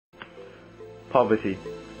Poverty,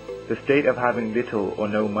 the state of having little or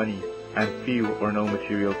no money and few or no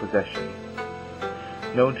material possessions.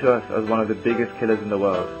 Known to us as one of the biggest killers in the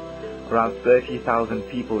world, around 30,000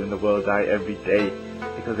 people in the world die every day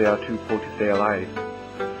because they are too poor to stay alive.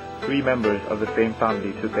 3 members of the same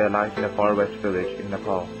family took their life in a far west village in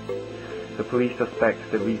Nepal. The police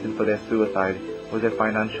suspect the reason for their suicide was their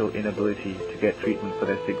financial inability to get treatment for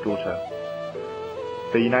their sick daughter.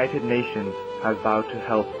 The United Nations has vowed to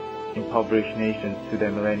help impoverished nations to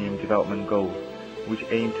their Millennium Development Goals, which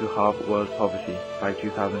aim to halve world poverty by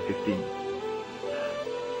 2015.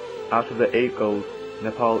 Out of the 8 goals,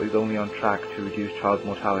 Nepal is only on track to reduce child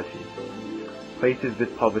mortality. Places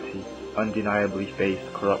with poverty undeniably face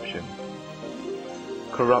corruption.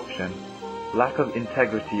 Corruption, lack of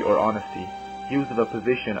integrity or honesty, use of a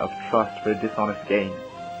position of trust for a dishonest gain.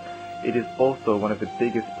 It is also one of the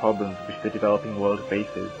biggest problems which the developing world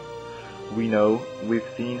faces. We know, we've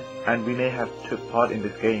seen, and we may have took part in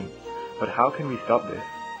this game, but how can we stop this?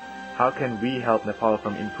 How can we help Nepal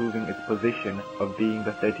from improving its position of being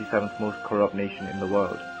the 37th most corrupt nation in the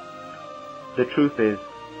world? The truth is,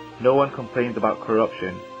 no one complains about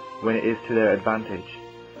corruption when it is to their advantage.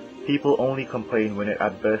 People only complain when it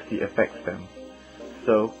adversely affects them.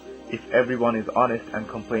 So, if everyone is honest and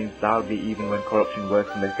complains loudly even when corruption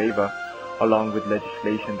works in their favor, along with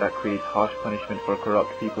legislation that creates harsh punishment for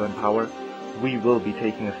corrupt people in power, we will be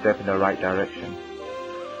taking a step in the right direction.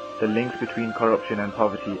 The links between corruption and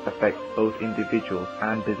poverty affect both individuals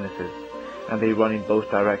and businesses, and they run in both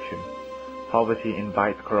directions. Poverty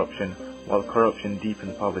invites corruption, while corruption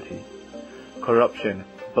deepens poverty. Corruption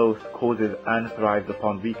both causes and thrives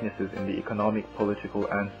upon weaknesses in the economic, political,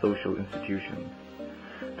 and social institutions.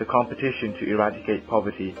 The competition to eradicate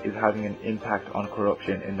poverty is having an impact on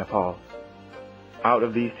corruption in Nepal. Out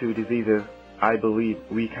of these 2 diseases, I believe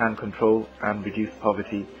we can control and reduce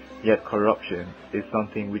poverty, yet corruption is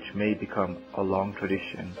something which may become a long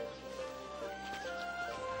tradition.